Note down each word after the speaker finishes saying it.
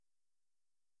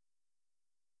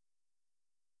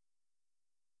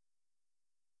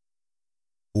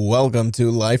Welcome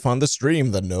to Life on the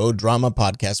Stream, the no drama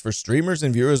podcast for streamers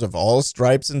and viewers of all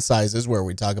stripes and sizes, where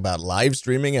we talk about live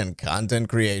streaming and content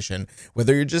creation.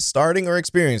 Whether you're just starting or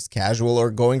experienced, casual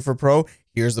or going for pro,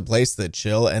 here's the place to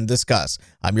chill and discuss.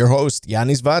 I'm your host,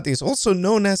 Yanis Vatis, also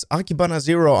known as Akibana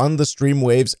Zero on the stream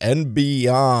waves and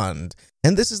beyond.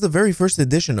 And this is the very first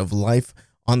edition of Life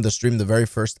on the Stream, the very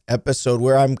first episode,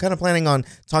 where I'm kind of planning on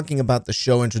talking about the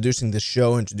show,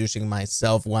 introducing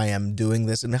myself, why I'm doing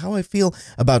this, and how I feel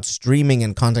about streaming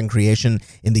and content creation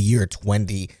in the year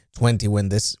 2020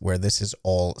 where this is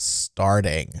all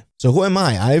starting. So who am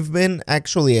I? I've been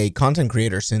actually a content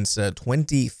creator since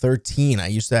 2013. I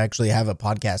used to actually have a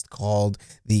podcast called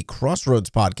the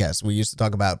Crossroads Podcast. We used to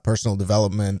talk about personal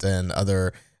development and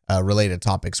other related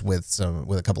topics with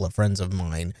a couple of friends of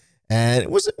mine. And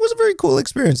it was a very cool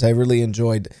experience. I really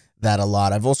enjoyed that a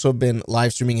lot. I've also been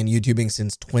live streaming and YouTubing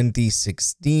since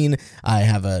 2016. I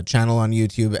have a channel on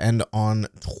YouTube and on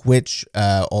Twitch.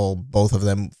 Both of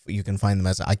them, you can find them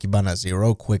as Akibana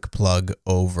Zero. Quick plug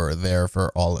over there for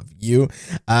all of you.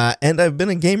 And I've been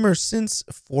a gamer since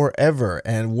forever.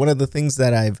 And one of the things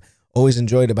that I've always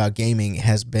enjoyed about gaming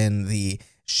has been the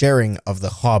sharing of the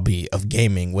hobby of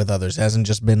gaming with others. It hasn't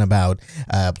just been about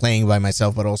playing by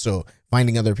myself, but also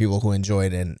finding other people who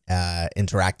enjoyed and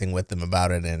interacting with them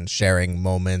about it and sharing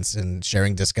moments and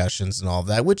sharing discussions and all of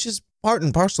that, which is part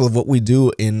and parcel of what we do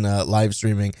in live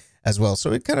streaming as well.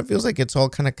 So it kind of feels like it's all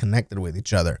kind of connected with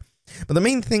each other. But the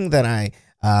main thing that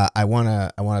I want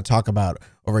to talk about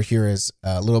over here is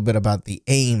a little bit about the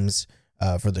aims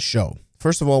for the show.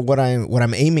 First of all, what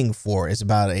I'm aiming for is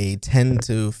about a 10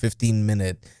 to 15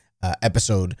 minute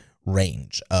episode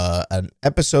range.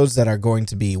 Episodes that are going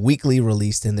to be weekly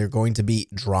released, and they're going to be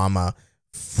drama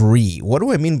free. What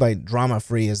do I mean by drama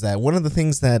free is that one of the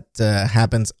things that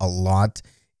happens a lot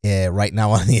right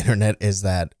now on the internet is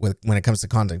that when it comes to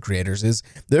content creators is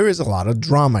there is a lot of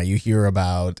drama. You hear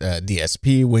about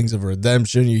DSP, Wings of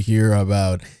Redemption, you hear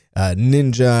about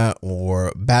Ninja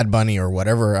or Bad Bunny or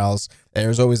whatever else.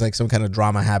 There's always like some kind of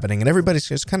drama happening, and everybody's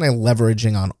just kind of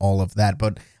leveraging on all of that.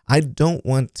 But I don't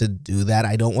want to do that.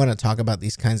 I don't want to talk about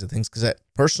these kinds of things because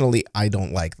personally, I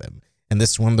don't like them. And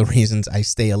this is one of the reasons I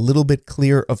stay a little bit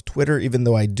clear of Twitter, even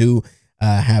though I do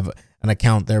have an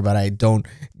account there, but I don't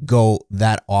go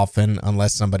that often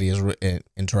unless somebody is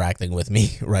interacting with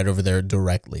me right over there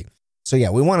directly. So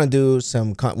yeah, we want to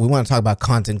talk about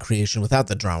content creation without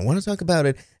the drama. We want to talk about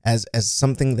it as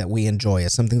something that we enjoy,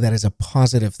 as something that is a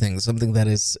positive thing, something that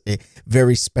is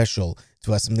very special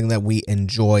to us, something that we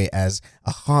enjoy as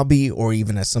a hobby or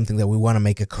even as something that we want to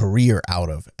make a career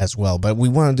out of as well. But we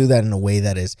want to do that in a way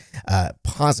that is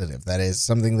positive, that is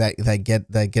something that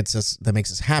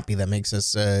makes us happy, that makes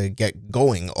us get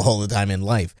going all the time in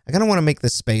life. I kind of want to make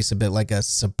this space a bit like a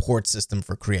support system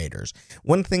for creators.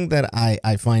 One thing that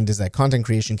I find is that content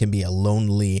creation can be a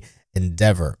lonely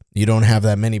endeavor. You don't have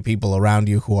that many people around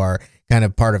you who are kind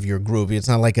of part of your group. It's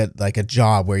not like a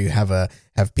job where you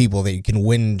have people that you can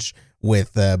whinge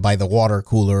with by the water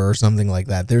cooler or something like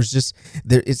that.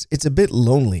 It's a bit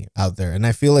lonely out there, and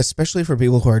I feel especially for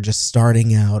people who are just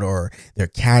starting out or they're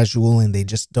casual and they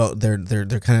just don't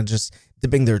they're kind of just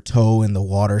dipping their toe in the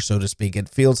water, so to speak. It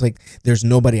feels like there's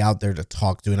nobody out there to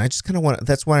talk to, and I just kind of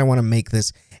that's why I want to make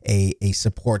this a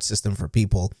support system for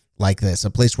people like this, a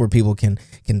place where people can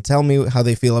tell me how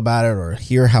they feel about it or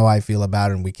hear how I feel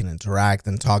about it, and we can interact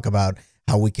and talk about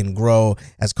how we can grow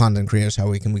as content creators, how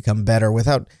we can become better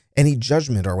without any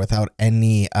judgment or without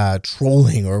any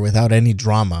trolling or without any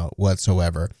drama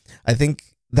whatsoever. I think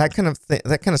that kind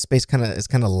of space is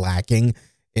kind of lacking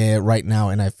right now,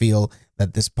 and I feel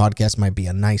that this podcast might be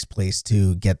a nice place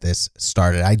to get this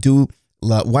started. I do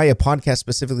why a podcast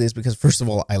specifically is because, first of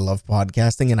all, I love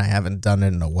podcasting and I haven't done it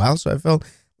in a while, so I felt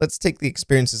let's take the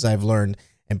experiences I've learned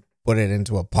and put it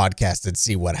into a podcast and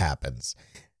see what happens.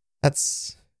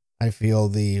 That's, I feel,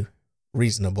 the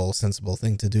reasonable, sensible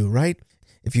thing to do, right?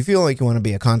 If you feel like you want to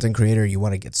be a content creator, you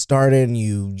want to get started, and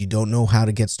you don't know how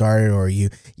to get started, or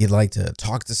you'd like to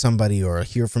talk to somebody or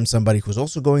hear from somebody who's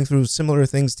also going through similar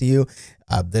things to you,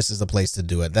 this is the place to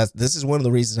do it. This is one of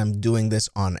the reasons I'm doing this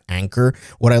on Anchor.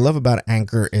 What I love about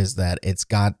Anchor is that it's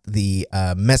got the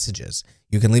messages.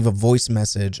 You can leave a voice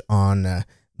message on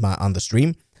the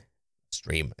stream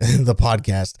the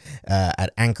podcast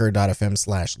at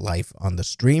anchor.fm/life on the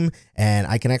stream, and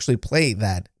I can actually play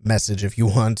that message if you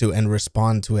want to and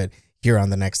respond to it here on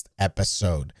the next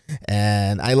episode.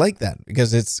 And I like that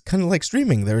because it's kind of like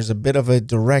streaming. There's a bit of a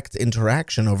direct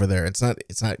interaction over there. It's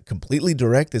not completely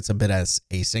direct. It's a bit as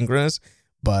asynchronous,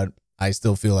 but I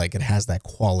still feel like it has that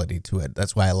quality to it.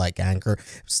 That's why I like Anchor.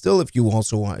 Still, if you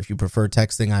prefer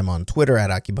texting, I'm on Twitter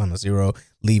at Akibana0.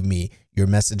 Leave me your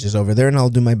messages over there, and I'll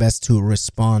do my best to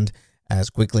respond as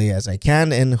quickly as I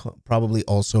can, and probably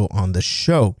also on the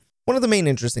show. One of the main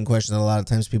interesting questions that a lot of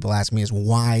times people ask me is,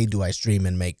 why do I stream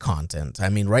and make content? I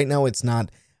mean, right now it's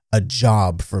not a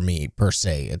job for me per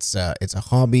se. It's a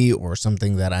hobby or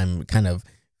something that I'm kind of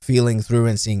feeling through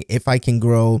and seeing if I can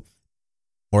grow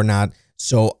or not.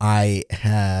 So I've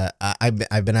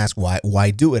been asked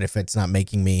why do it if it's not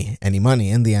making me any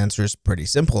money, and the answer is pretty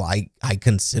simple. I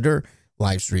consider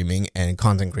live streaming and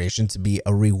content creation to be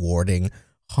a rewarding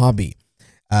hobby.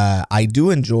 I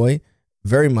do enjoy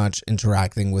very much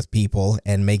interacting with people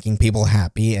and making people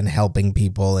happy and helping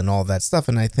people and all that stuff,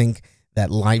 and I think that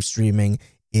live streaming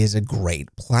is a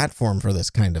great platform for this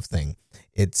kind of thing.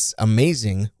 It's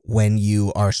amazing when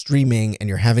you are streaming and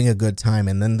you're having a good time,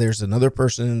 and then there's another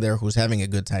person in there who's having a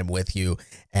good time with you,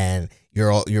 and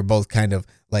you're both kind of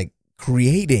like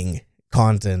creating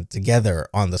content together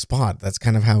on the spot. That's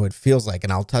kind of how it feels like,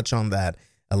 and I'll touch on that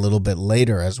a little bit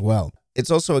later as well.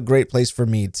 It's also a great place for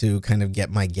me to kind of get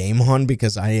my game on,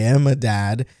 because I am a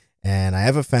dad and I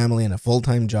have a family and a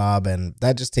full-time job, and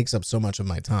that just takes up so much of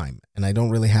my time, and I don't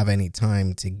really have any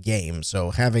time to game. So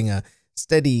having a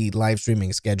steady live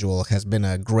streaming schedule has been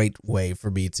a great way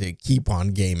for me to keep on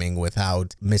gaming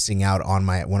without missing out on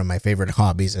one of my favorite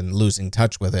hobbies and losing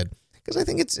touch with it, because I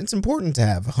think it's important to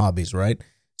have hobbies, right?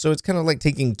 So it's kind of like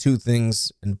taking two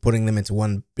things and putting them into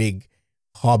one big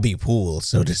hobby pool,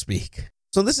 so to speak.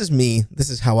 So this is me. This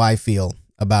is how I feel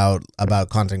about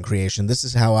content creation. This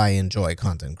is how I enjoy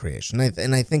content creation.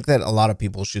 And I think that a lot of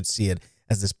people should see it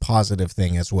as this positive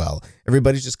thing as well.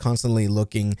 Everybody's just constantly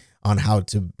looking on how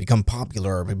to become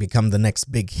popular or become the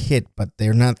next big hit, but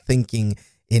they're not thinking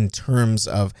in terms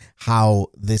of how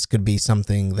this could be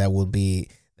something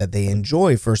that they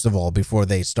enjoy, first of all, before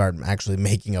they start actually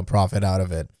making a profit out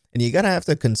of it. And you gotta have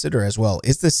to consider as well,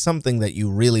 is this something that you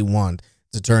really want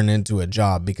to turn into a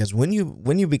job? Because when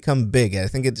you become big, I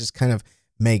think it just kind of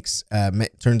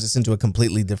turns this into a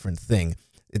completely different thing.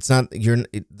 It's not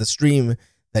the stream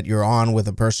that you're on with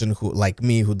a person who, like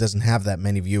me, who doesn't have that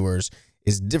many viewers,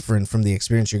 is different from the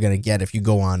experience you're going to get if you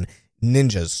go on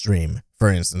Ninja's stream, for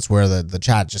instance, where the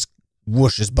chat just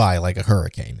whooshes by like a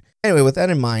hurricane. Anyway, with that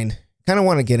in mind, kind of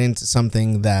want to get into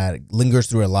something that lingers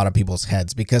through a lot of people's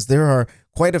heads, because there are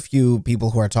quite a few people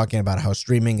who are talking about how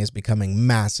streaming is becoming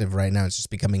massive right now. It's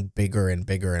just becoming bigger and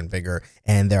bigger and bigger,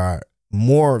 and there are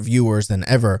more viewers than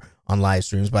ever on live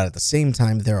streams, but at the same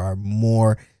time, there are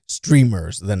more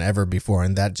streamers than ever before,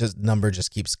 and that number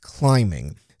just keeps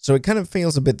climbing. So it kind of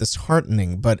feels a bit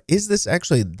disheartening, but is this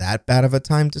actually that bad of a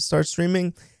time to start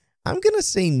streaming? I'm going to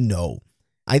say no.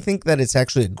 I think that it's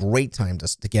actually a great time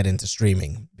to get into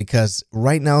streaming, because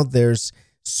right now there's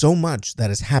so much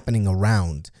that is happening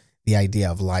around the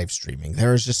idea of live streaming.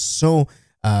 There is just so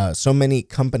many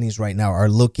companies right now are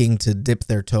looking to dip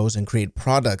their toes and create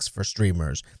products for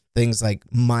streamers. Things like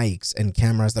mics and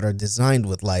cameras that are designed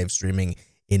with live streaming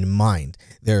in mind.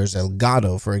 There's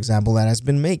Elgato, for example, that has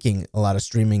been making a lot of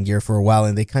streaming gear for a while,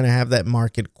 and they kind of have that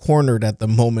market cornered at the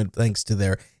moment thanks to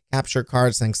their capture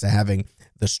cards, thanks to having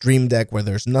the Stream Deck, where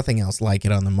there's nothing else like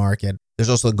it on the market. There's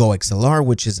also the Go XLR,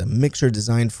 which is a mixer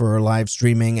designed for live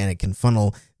streaming, and it can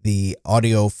funnel the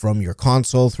audio from your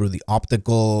console through an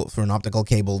optical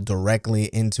cable directly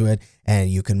into it, and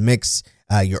you can mix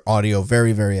your audio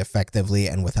very, very effectively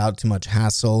and without too much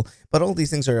hassle. But all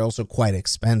these things are also quite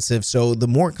expensive, so the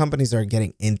more companies are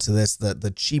getting into this,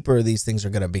 the cheaper these things are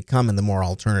going to become, and the more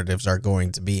alternatives are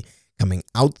going to be coming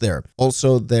out there.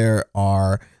 Also, there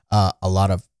are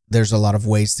there's a lot of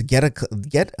ways to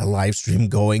get a live stream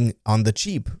going on the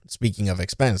cheap. Speaking of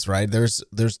expense, right? There's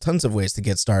tons of ways to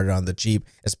get started on the cheap,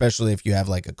 especially if you have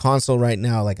like a console right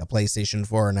now, like a PlayStation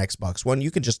 4 or an Xbox One.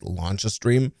 You could just launch a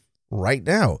stream right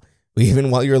now, even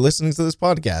while you're listening to this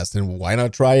podcast, and why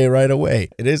not try it right away?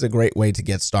 It is a great way to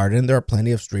get started, and there are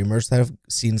plenty of streamers that have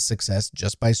seen success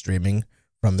just by streaming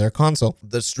from their console.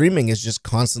 The streaming is just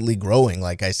constantly growing,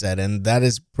 like I said, and that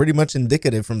is pretty much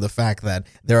indicative from the fact that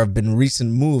there have been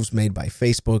recent moves made by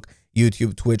Facebook,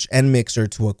 YouTube, Twitch, and Mixer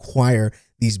to acquire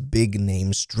these big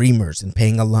name streamers and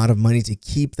paying a lot of money to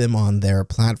keep them on their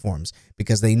platforms,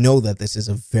 because they know that this is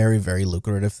a very, very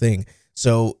lucrative thing.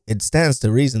 So it stands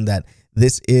to reason that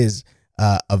this is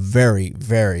a very,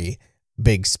 very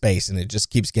big space, and it just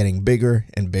keeps getting bigger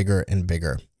and bigger and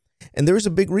bigger. And there is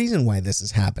a big reason why this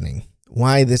is happening.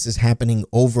 Why this is happening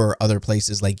over other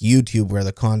places like YouTube, where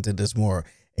the content is more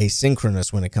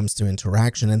asynchronous when it comes to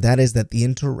interaction, and that is that the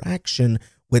interaction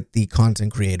with the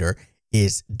content creator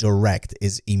is direct,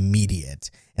 is immediate.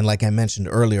 And like I mentioned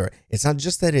earlier, it's not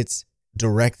just that it's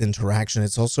direct interaction,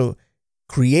 it's also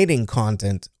creating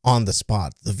content on the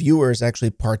spot. The viewer is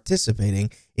actually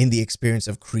participating in the experience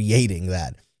of creating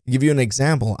that. To give you an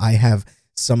example, I have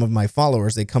some of my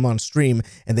followers, they come on stream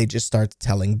and they just start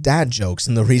telling dad jokes.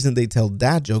 And the reason they tell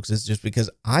dad jokes is just because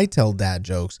I tell dad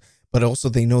jokes, but also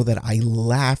they know that I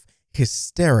laugh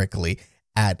hysterically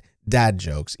at dad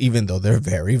jokes, even though they're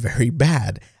very, very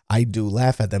bad. I do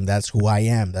laugh at them. That's who I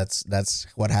am. That's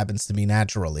what happens to me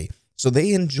naturally. So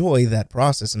they enjoy that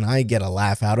process and I get a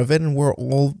laugh out of it, and we're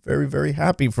all very, very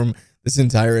happy from this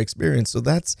entire experience. So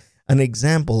that's an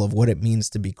example of what it means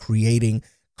to be creating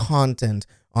content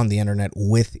on the internet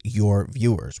with your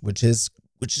viewers, which is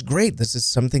great. This is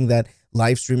something that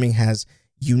live streaming has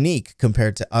unique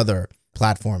compared to other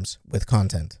platforms with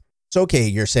content. So okay,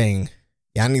 you're saying,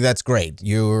 Yanni, that's great.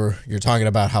 You're talking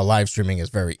about how live streaming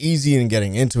is very easy and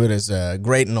getting into it is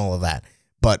great and all of that.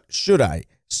 But should I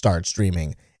start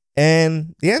streaming?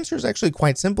 And the answer is actually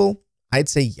quite simple. I'd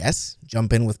say yes,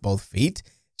 jump in with both feet.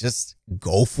 Just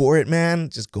go for it, man.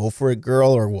 Just go for it,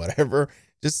 girl, or whatever.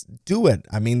 Just do it.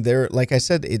 I mean, like I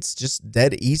said, it's just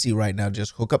dead easy right now.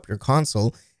 Just hook up your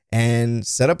console and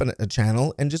set up a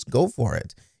channel and just go for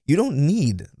it. You don't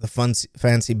need the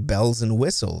fancy bells and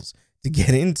whistles to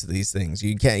get into these things.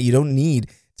 You don't need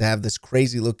to have this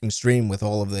crazy looking stream with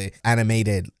all of the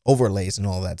animated overlays and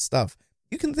all that stuff.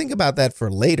 You can think about that for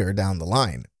later down the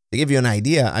line. To give you an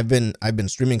idea, I've been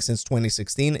streaming since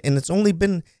 2016, and it's only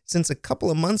been since a couple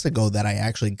of months ago that I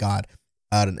actually got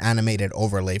an animated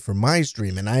overlay for my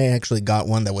stream, and I actually got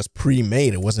one that was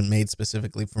pre-made. It wasn't made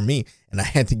specifically for me, and I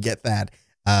had to get that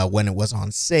when it was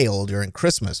on sale during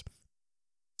Christmas.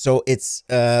 So it's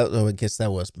I guess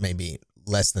that was maybe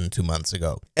less than 2 months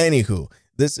ago. Anywho,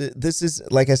 this is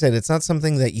like I said, it's not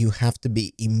something that you have to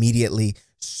be immediately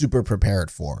super prepared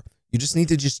for. You just need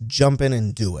to just jump in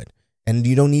and do it. And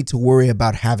you don't need to worry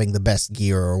about having the best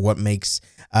gear or what makes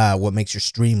your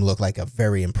stream look like a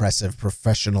very impressive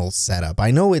professional setup. I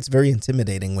know it's very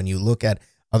intimidating when you look at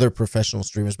other professional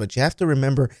streamers, but you have to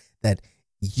remember that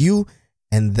you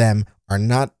and them are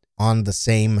not on the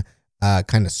same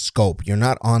kind of scope. You're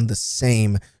not on the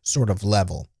same sort of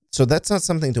level. So that's not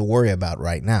something to worry about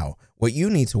right now. What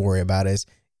you need to worry about is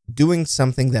doing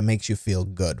something that makes you feel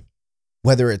good.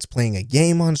 Whether it's playing a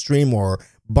game on stream or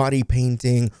body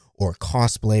painting or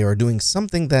cosplay or doing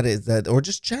something or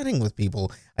just chatting with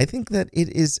people. I think that it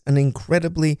is an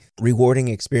incredibly rewarding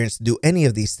experience to do any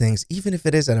of these things, even if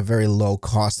it is at a very low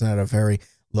cost and at a very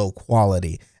low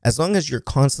quality. As long as you're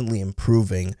constantly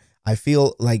improving, I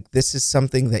feel like this is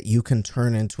something that you can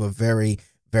turn into a very,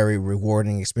 very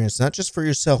rewarding experience, not just for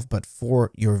yourself, but for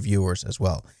your viewers as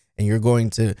well. And you're going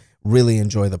to really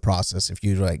enjoy the process if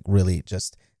you really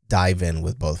just dive in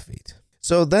with both feet.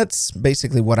 So that's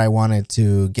basically what I wanted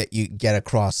to get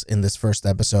across in this first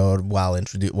episode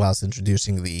whilst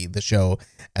introducing the show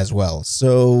as well.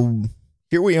 So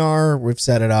here we are. We've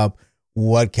set it up.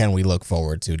 What can we look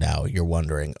forward to now? You're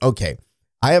wondering. Okay,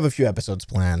 I have a few episodes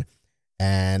planned,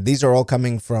 and these are all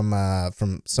coming from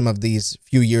some of these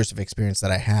few years of experience that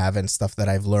I have and stuff that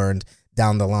I've learned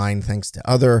down the line thanks to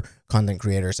other content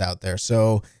creators out there.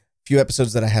 So a few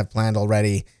episodes that I have planned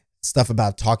already. Stuff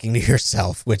about talking to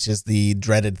yourself, which is the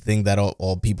dreaded thing that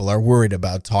all people are worried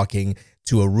about, talking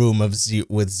to a room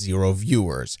with zero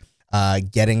viewers.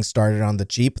 Getting started on the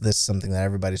cheap. This is something that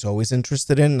everybody's always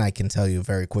interested in. And I can tell you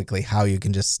very quickly how you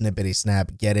can just snippety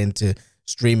snap get into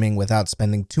streaming without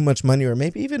spending too much money or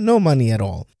maybe even no money at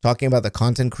all. Talking about the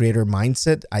content creator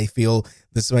mindset, I feel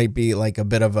this might be like a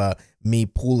bit of me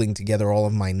pooling together all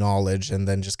of my knowledge and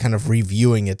then just kind of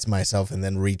reviewing it to myself and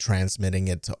then retransmitting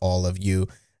it to all of you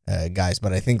guys.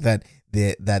 But I think that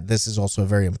this is also a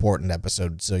very important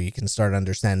episode, so you can start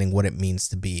understanding what it means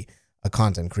to be a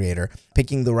content creator.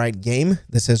 Picking the right game.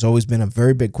 This has always been a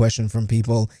very big question from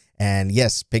people. And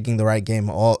yes, picking the right game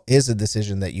is a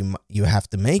decision that you have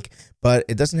to make, but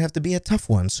it doesn't have to be a tough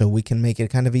one, so we can make it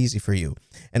kind of easy for you.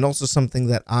 And also something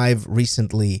that I've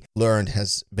recently learned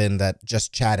has been that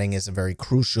just chatting is a very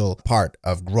crucial part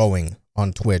of growing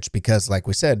on Twitch because, like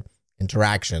we said,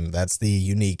 interaction, that's the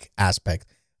unique aspect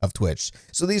of Twitch.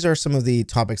 So these are some of the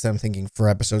topics that I'm thinking for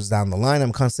episodes down the line.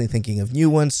 I'm constantly thinking of new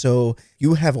ones. So if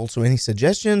you have also any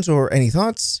suggestions or any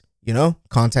thoughts,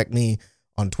 contact me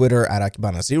on Twitter at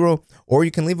Akibana0, or you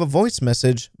can leave a voice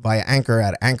message via Anchor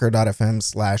at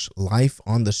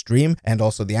anchor.fm/life-on-the-stream, and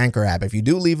also the Anchor app. If you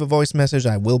do leave a voice message,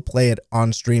 I will play it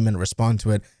on stream and respond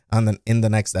to it in the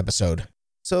next episode.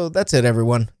 So that's it,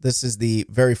 everyone. This is the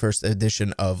very first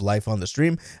edition of Life on the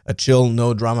Stream, a chill,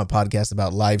 no drama podcast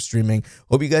about live streaming.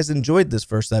 Hope you guys enjoyed this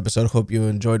first episode. Hope you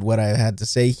enjoyed what I had to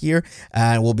say here.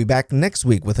 And we'll be back next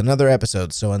week with another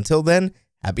episode. So until then,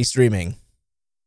 happy streaming.